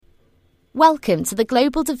Welcome to the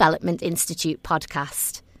Global Development Institute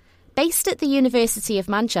podcast. Based at the University of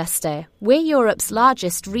Manchester, we're Europe's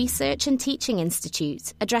largest research and teaching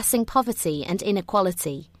institute addressing poverty and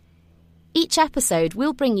inequality. Each episode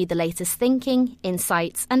will bring you the latest thinking,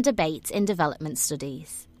 insights and debate in development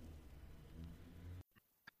studies.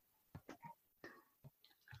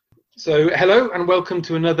 So hello and welcome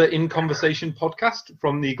to another In Conversation podcast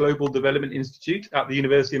from the Global Development Institute at the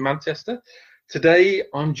University of Manchester. Today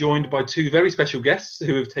I'm joined by two very special guests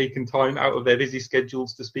who have taken time out of their busy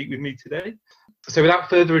schedules to speak with me today. So without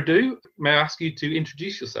further ado, may I ask you to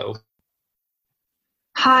introduce yourselves?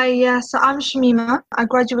 Hi, so I'm Shamima. I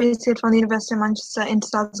graduated from the University of Manchester in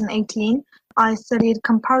 2018. I studied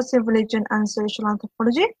comparative religion and social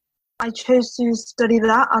anthropology. I chose to study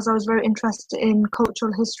that as I was very interested in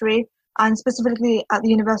cultural history, and specifically at the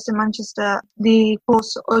University of Manchester, the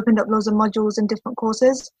course opened up loads of modules in different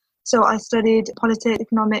courses. So I studied politics,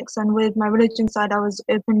 economics, and with my religion side, I was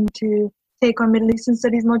open to take on Middle Eastern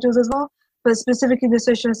studies modules as well. But specifically the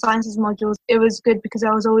social sciences modules, it was good because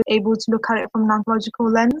I was always able to look at it from an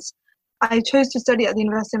anthropological lens. I chose to study at the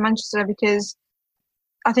University of Manchester because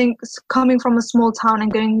I think coming from a small town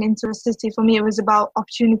and going into a city, for me, it was about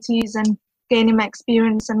opportunities and gaining my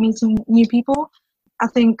experience and meeting new people. I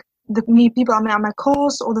think the new people I met at my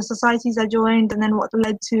course, or the societies I joined, and then what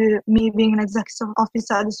led to me being an executive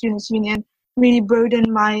officer at the Students' Union really broadened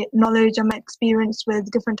my knowledge and my experience with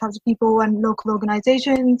different types of people and local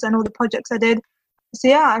organisations and all the projects I did. So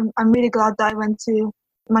yeah, I'm really glad that I went to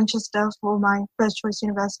Manchester for my first choice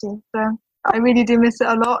university. So I really do miss it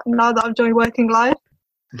a lot now that I've joined working life.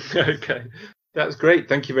 Okay, that's great.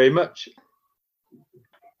 Thank you very much.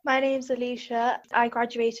 My name's Alicia. I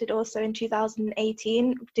graduated also in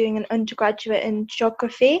 2018 doing an undergraduate in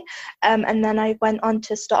geography, and then I went on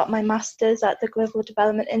to start my master's at the Global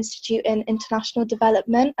Development Institute in International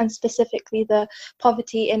Development, and specifically the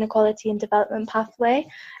Poverty, Inequality and Development pathway,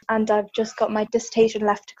 and I've just got my dissertation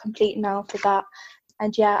left to complete now for that.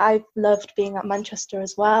 And yeah, I've loved being at Manchester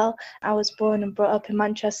as well. I was born and brought up in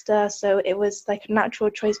Manchester, so it was like a natural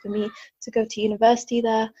choice for me to go to university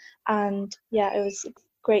there, and yeah, it was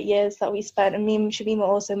great years that we spent, and me and Shamima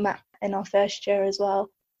also met in our first year as well.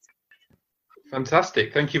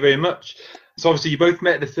 Fantastic, thank you very much. So obviously you both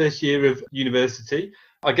met the first year of university.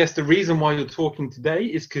 I guess the reason why you're talking today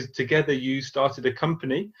is because together you started a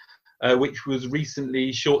company which was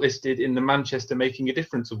recently shortlisted in the Manchester Making a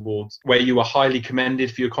Difference Awards, where you were highly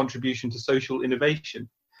commended for your contribution to social innovation.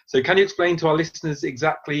 So can you explain to our listeners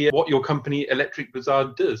exactly what your company Electric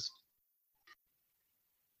Bazaar does?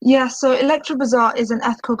 Yeah, so Electric Bazaar is an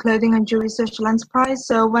ethical clothing and jewellery social enterprise.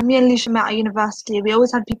 So when me and Alicia met at university, we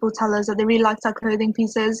always had people tell us that they really liked our clothing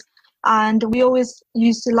pieces. And we always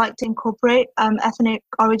used to like to incorporate ethnic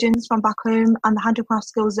origins from back home and the handicraft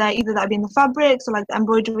skills there, either that be in the fabrics or like the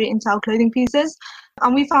embroidery into our clothing pieces.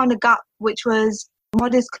 And we found a gap, which was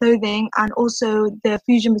modest clothing and also the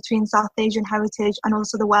fusion between South Asian heritage and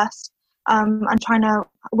also the West. And trying to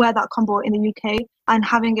wear that combo in the UK and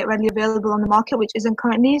having it readily available on the market, which isn't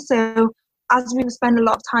currently. So as we spend a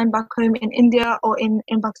lot of time back home in India or in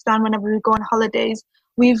Pakistan, whenever we go on holidays,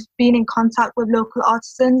 we've been in contact with local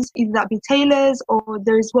artisans, either that be tailors or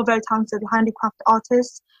those who are very talented handicraft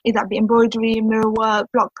artists, either that be embroidery, mirror work,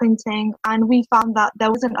 block printing. And we found that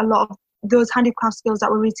there wasn't a lot of those handicraft skills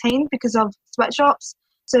that were retained because of sweatshops.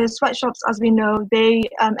 So sweatshops, as we know, they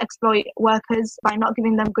exploit workers by not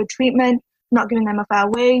giving them good treatment, not giving them a fair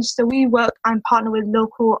wage. So we work and partner with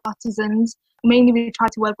local artisans. Mainly we try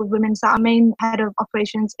to work with women. So our main head of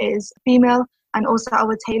operations is female, and also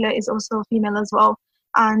our tailor is also female as well.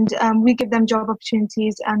 And we give them job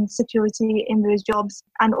opportunities and security in those jobs.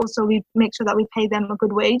 And also we make sure that we pay them a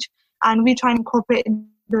good wage. And we try and incorporate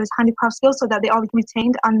those handicraft skills so that they are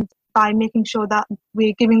retained, and by making sure that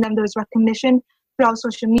we're giving them those recognition through our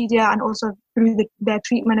social media and also through their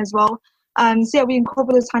treatment as well. So yeah, we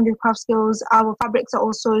incorporate those handicraft skills. Our fabrics are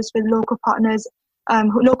also with local partners,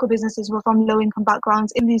 local businesses who are from low-income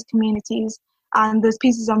backgrounds in these communities. And those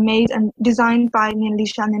pieces are made and designed by me and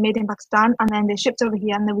Alicia, and they're made in Pakistan, and then they're shipped over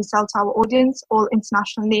here, and then we sell to our audience all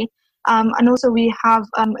internationally. And also we have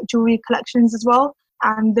jewelry collections as well,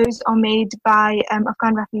 and those are made by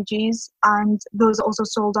Afghan refugees, and those are also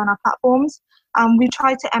sold on our platforms. We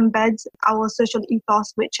try to embed our social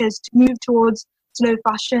ethos, which is to move towards slow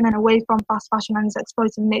fashion and away from fast fashion and its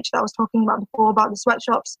exploitative nature that I was talking about before, about the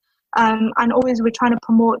sweatshops. And always we're trying to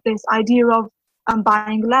promote this idea of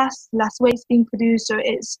buying less waste being produced, so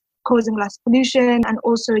it's causing less pollution, and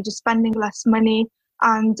also just spending less money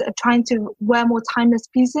and trying to wear more timeless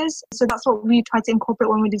pieces. So that's what we try to incorporate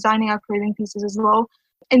when we're designing our clothing pieces as well.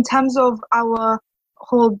 In terms of our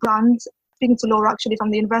whole brand, speaking to Laura actually from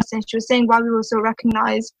the university, and she was saying why we were so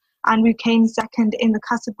recognised and we came second in the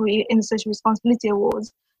category in the Social Responsibility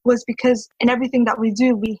Awards was because in everything that we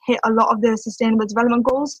do, we hit a lot of the Sustainable Development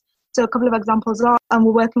Goals. So a couple of examples are,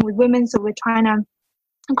 we're working with women, so we're trying to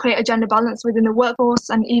create a gender balance within the workforce,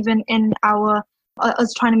 and even in our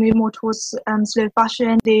us trying to move more towards slow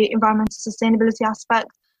fashion, the environmental sustainability aspect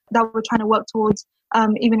that we're trying to work towards,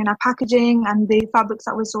 even in our packaging and the fabrics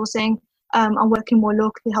that we're sourcing, and working more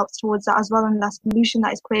locally helps towards that as well, and less pollution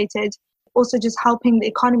that is created. Also just helping the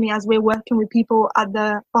economy as we're working with people at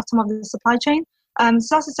the bottom of the supply chain.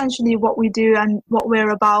 So that's essentially what we do and what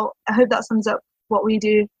we're about. I hope that sums up what we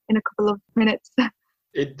do in a couple of minutes.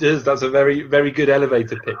 It does. That's a very, very good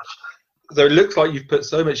elevator pitch. So it looks like you've put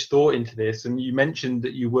so much thought into this, and you mentioned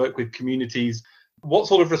that you work with communities. What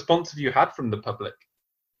sort of response have you had from the public?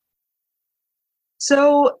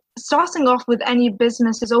 So starting off with any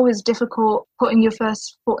business is always difficult putting your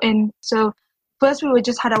first foot in. So first we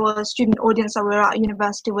just had our student audience that we were at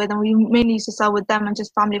university with, and we mainly used to sell with them and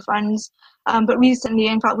just family friends. But recently,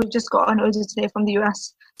 in fact, we've just got an order today from the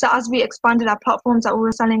US. So as we expanded our platforms that we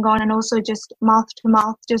were selling on, and also just mouth to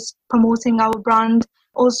mouth, just promoting our brand.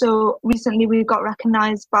 Also, recently we got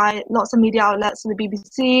recognised by lots of media outlets, the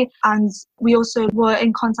BBC, and we also were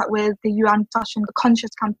in contact with the UN Fashion Conscious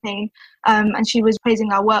campaign, and she was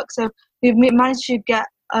praising our work. So we've managed to get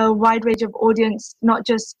a wide range of audience, not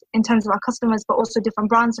just in terms of our customers, but also different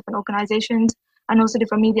brands, different organisations, and also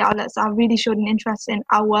different media outlets that have really showed an interest in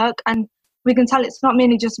our work. And we can tell it's not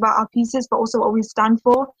mainly just about our pieces, but also what we stand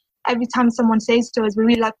for. Every time someone says to us, we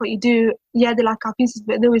really like what you do, yeah, they like our pieces,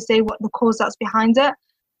 but they always say what the cause that's behind it.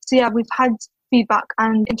 So yeah, we've had feedback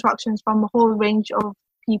and interactions from a whole range of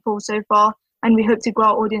people so far, and we hope to grow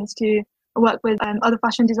our audience to work with other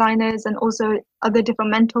fashion designers and also other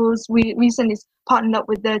different mentors. We recently partnered up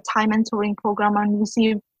with the Thai mentoring program and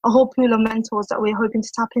received a whole pool of mentors that we're hoping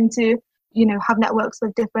to tap into, have networks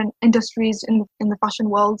with different industries in the fashion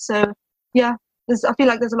world. So yeah, I feel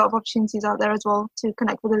like there's a lot of opportunities out there as well to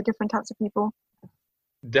connect with the different types of people.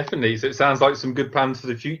 Definitely. So it sounds like some good plans for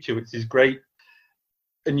the future, which is great.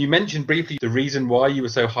 And you mentioned briefly the reason why you were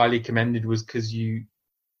so highly commended was because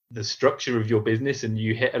the structure of your business and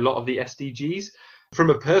you hit a lot of the SDGs. From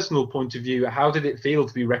a personal point of view, how did it feel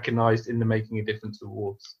to be recognised in the Making a Difference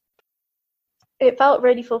Awards? It felt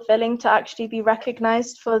really fulfilling to actually be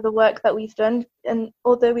recognised for the work that we've done. And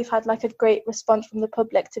although we've had a great response from the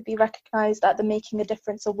public, to be recognised at the Making a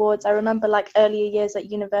Difference Awards, I remember earlier years at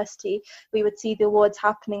university, we would see the awards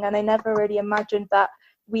happening, and I never really imagined that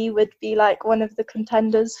we would be one of the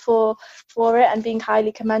contenders for it, and being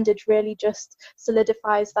highly commended really just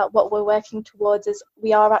solidifies that what we're working towards is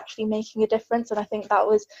we are actually making a difference. And I think that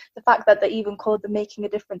was the fact that they even called the Making a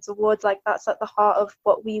Difference Awards, that's at the heart of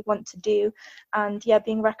what we want to do. And yeah,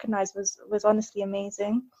 being recognized was honestly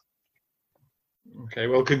amazing. Okay,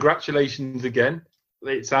 well, congratulations again.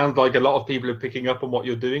 It sounds like a lot of people are picking up on what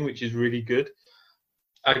you're doing, which is really good.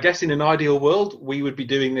 I guess in an ideal world, we would be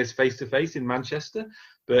doing this face-to-face in Manchester,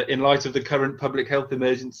 but in light of the current public health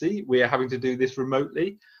emergency, we are having to do this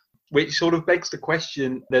remotely, which sort of begs the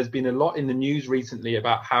question. There's been a lot in the news recently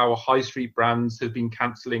about how high street brands have been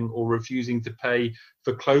cancelling or refusing to pay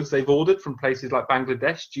for clothes they've ordered from places like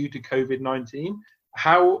Bangladesh due to COVID-19.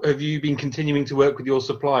 How have you been continuing to work with your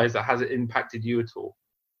suppliers? Has it impacted you at all?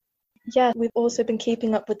 Yeah, we've also been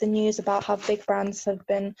keeping up with the news about how big brands have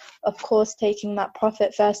been, of course, taking that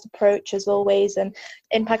profit first approach as always. And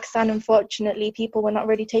in Pakistan, unfortunately, people were not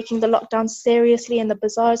really taking the lockdown seriously, and the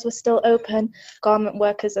bazaars were still open. Garment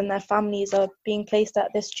workers and their families are being placed at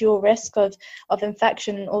this dual risk of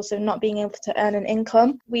infection and also not being able to earn an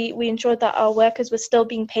income. We ensured that our workers were still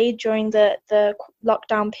being paid during the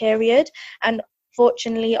lockdown period. And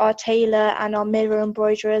fortunately, our tailor and our mirror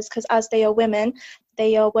embroiderers, because as they are women,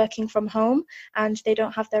 they are working from home and they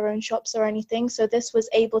don't have their own shops or anything. So this was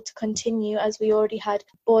able to continue as we already had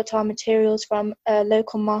bought our materials from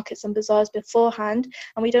local markets and bazaars beforehand.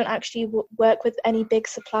 And we don't actually work with any big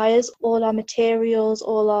suppliers. All our materials,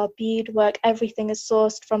 all our beadwork, everything is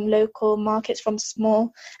sourced from local markets, from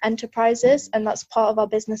small enterprises. And that's part of our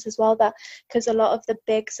business as well, that because a lot of the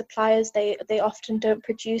big suppliers, they often don't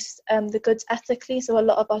produce the goods ethically. So a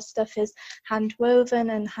lot of our stuff is hand woven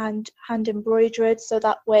and hand embroidered. So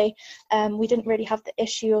that way we didn't really have the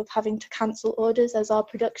issue of having to cancel orders, as our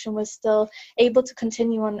production was still able to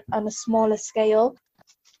continue on a smaller scale.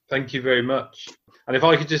 Thank you very much. And if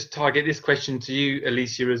I could just target this question to you,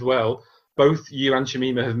 Alicia, as well. Both you and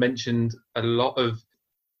Shamima have mentioned a lot of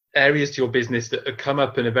areas to your business that have come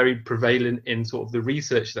up and are very prevalent in sort of the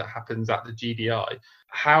research that happens at the GDI.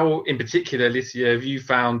 How, in particular, Alicia, have you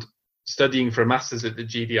found studying for a master's at the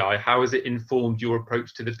GDI, how has it informed your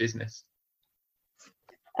approach to the business?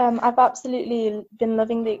 I've absolutely been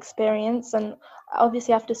loving the experience, and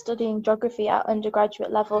obviously after studying geography at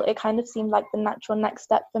undergraduate level, it kind of seemed like the natural next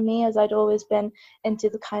step for me, as I'd always been into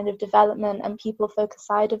the kind of development and people focused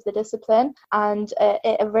side of the discipline, and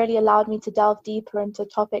it really allowed me to delve deeper into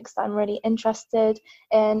topics that I'm really interested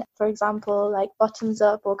in, for example like bottoms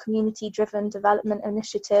up or community driven development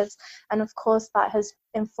initiatives. And of course that has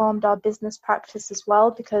informed our business practice as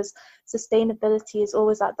well, because sustainability is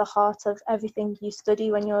always at the heart of everything you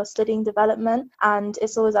study when you're studying development, and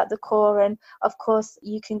it's always at the core. And of course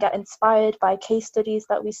you can get inspired by case studies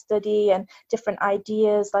that we study and different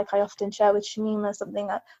ideas, like I often share with Shamima something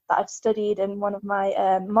that I've studied in one of my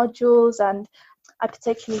modules. And I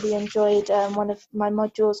particularly enjoyed one of my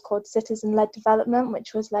modules called Citizen-Led Development,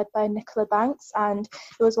 which was led by Nicola Banks, and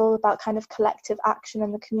it was all about kind of collective action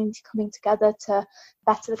and the community coming together to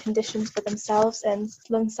better the conditions for themselves in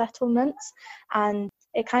slum settlements. And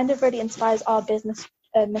it kind of really inspires our business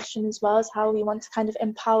mission as well, as how we want to kind of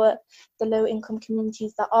empower the low income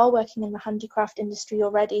communities that are working in the handicraft industry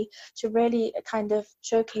already to really kind of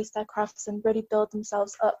showcase their crafts and really build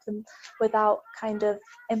themselves up, and without kind of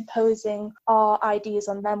imposing our ideas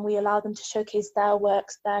on them, we allow them to showcase their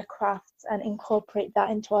works, their crafts, and incorporate that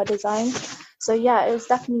into our design. So yeah, it was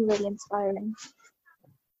definitely really inspiring.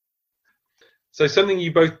 So something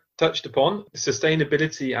you both touched upon,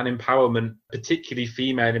 sustainability and empowerment, particularly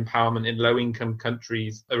female empowerment in low-income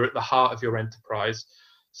countries, are at the heart of your enterprise.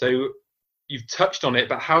 So you've touched on it,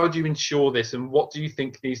 but how do you ensure this, and what do you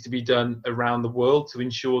think needs to be done around the world to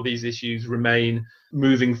ensure these issues remain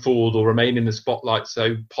moving forward or remain in the spotlight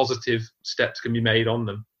so positive steps can be made on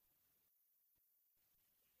them?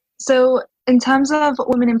 So in terms of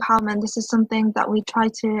women empowerment, this is something that we try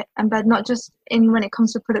to embed not just in when it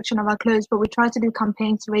comes to production of our clothes, but we try to do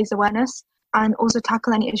campaigns to raise awareness and also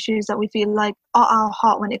tackle any issues that we feel like are our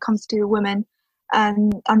heart when it comes to women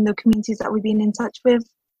and the communities that we've been in touch with.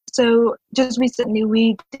 So just recently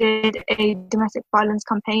we did a domestic violence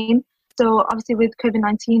campaign. So obviously with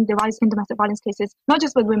COVID-19, the rise in domestic violence cases, not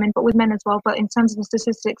just with women, but with men as well, but in terms of the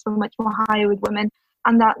statistics, were much more higher with women.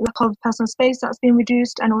 And that lack of personal space that's been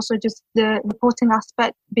reduced, and also just the reporting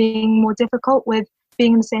aspect being more difficult with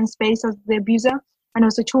being in the same space as the abuser, and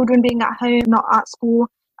also children being at home, not at school,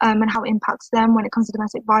 and how it impacts them when it comes to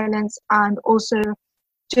domestic violence, and also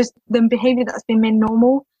just the behaviour that's been made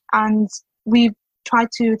normal. And we've tried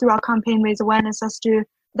to, through our campaign, raise awareness as to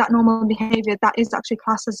that normal behaviour that is actually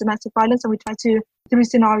classed as domestic violence. And we try to, through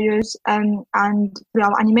scenarios and through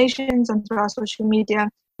our animations and through our social media,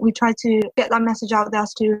 we try to get that message out there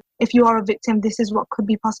as to, if you are a victim, this is what could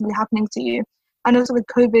be possibly happening to you. And also with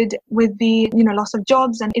COVID, with the loss of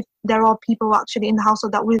jobs, and if there are people actually in the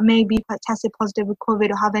household that may be tested positive with COVID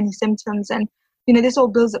or have any symptoms, and this all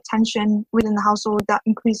builds up tension within the household that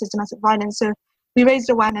increases domestic violence. So we raised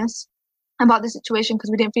awareness about the situation because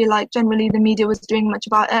we didn't feel like generally the media was doing much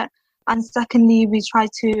about it. And secondly, we tried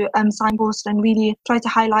to signpost and really try to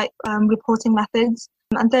highlight reporting methods.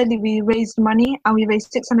 And thirdly, we raised money, and we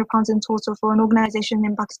raised £600 in total for an organisation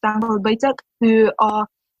in Pakistan called Baitak, who are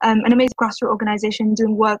an amazing grassroots organisation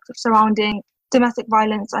doing work surrounding domestic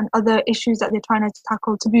violence and other issues that they're trying to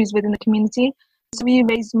tackle, taboos within the community. So we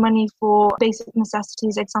raised money for basic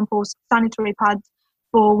necessities, examples, sanitary pads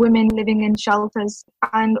for women living in shelters.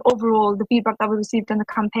 And overall, the feedback that we received on the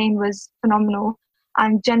campaign was phenomenal.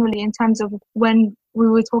 And generally, in terms of when we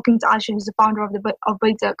were talking to Aisha, who's the founder of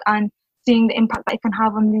Baitak, and seeing the impact that it can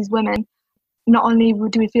have on these women, not only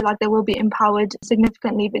do we feel like they will be empowered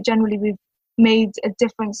significantly, but generally we've made a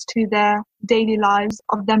difference to their daily lives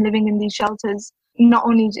of them living in these shelters. Not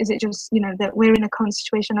only is it just, that we're in a current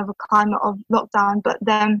situation of a climate of lockdown, but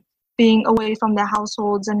them being away from their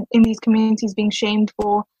households and in these communities being shamed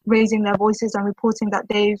for raising their voices and reporting that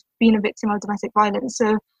they've been a victim of domestic violence.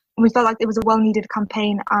 So we felt like it was a well-needed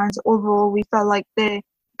campaign, and overall we felt like the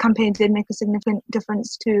campaign did make a significant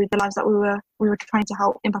difference to the lives that we were trying to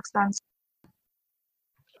help in Pakistan.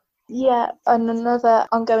 Yeah, and another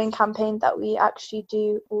ongoing campaign that we actually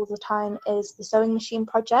do all the time is the Sewing Machine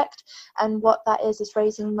Project. And what that is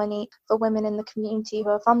raising money for women in the community who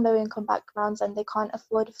are from low income backgrounds and they can't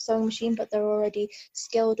afford a sewing machine, but they're already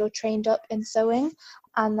skilled or trained up in sewing.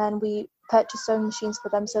 And then we purchase sewing machines for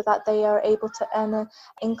them so that they are able to earn an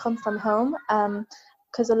income from home.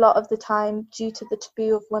 Because a lot of the time, due to the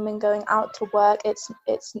taboo of women going out to work, it's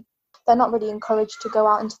they're not really encouraged to go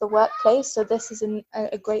out into the workplace. So this is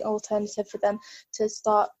a great alternative for them to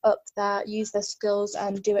use their skills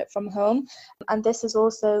and do it from home. And this has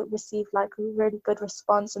also received like a really good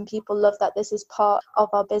response, and people love that this is part of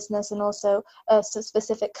our business, and also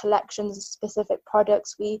specific collections, specific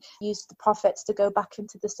products. We use the profits to go back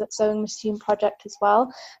into the sewing machine project as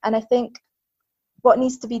well. And I think what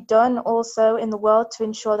needs to be done also in the world to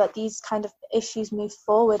ensure that these kind of issues move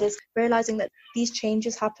forward is realizing that these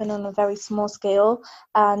changes happen on a very small scale,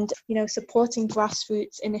 and supporting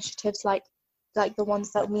grassroots initiatives like the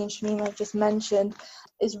ones that me and Shamima have just mentioned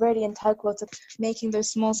is really integral to making those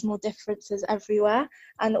small differences everywhere.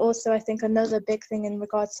 And also I think another big thing in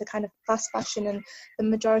regards to kind of fast fashion and the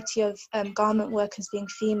majority of garment workers being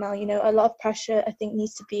female, a lot of pressure I think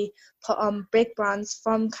needs to be put on big brands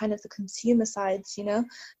from kind of the consumer sides, to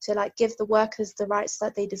like give the workers the rights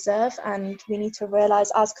that they deserve. And we need to realize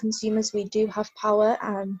as consumers we do have power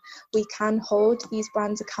and we can hold these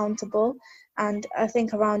brands accountable. And I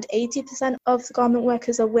think around 80% of the garment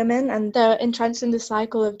workers are women, and they're entrenched in the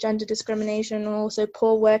cycle of gender discrimination and also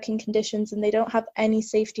poor working conditions, and they don't have any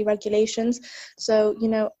safety regulations. So,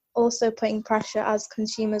 also putting pressure as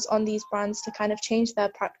consumers on these brands to kind of change their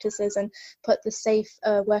practices and put the safe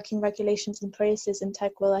working regulations in place is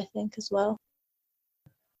integral, I think, as well.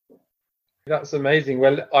 That's amazing.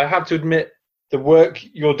 Well, I have to admit, the work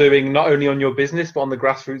you're doing, not only on your business, but on the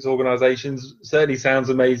grassroots organisations, certainly sounds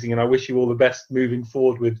amazing. And I wish you all the best moving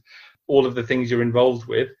forward with all of the things you're involved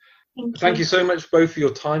with. Thank you so much both for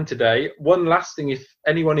your time today. One last thing, if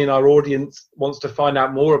anyone in our audience wants to find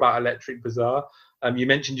out more about Electric Bazaar, you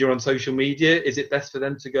mentioned you're on social media. Is it best for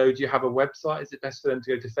them to go? Do you have a website? Is it best for them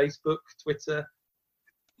to go to Facebook, Twitter?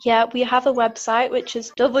 Yeah, we have a website which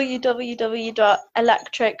is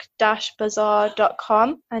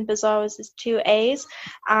www.electric-bazaar.com, and bazaar is 2 A's.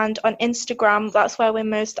 And on Instagram, that's where we're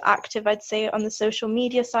most active, I'd say, on the social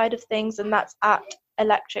media side of things, and that's at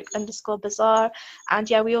electric_bazaar. And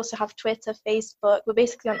yeah, we also have Twitter, Facebook. We're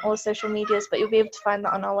basically on all social medias, but you'll be able to find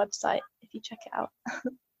that on our website if you check it out.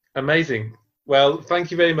 Amazing. Well, thank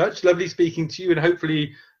you very much. Lovely speaking to you, and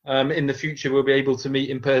hopefully in the future we'll be able to meet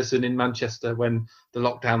in person in Manchester when the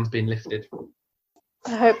lockdown's been lifted.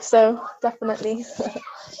 I hope so, definitely.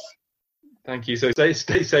 Thank you. So stay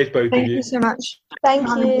safe, both of you. Thank you so much. Thank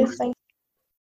you.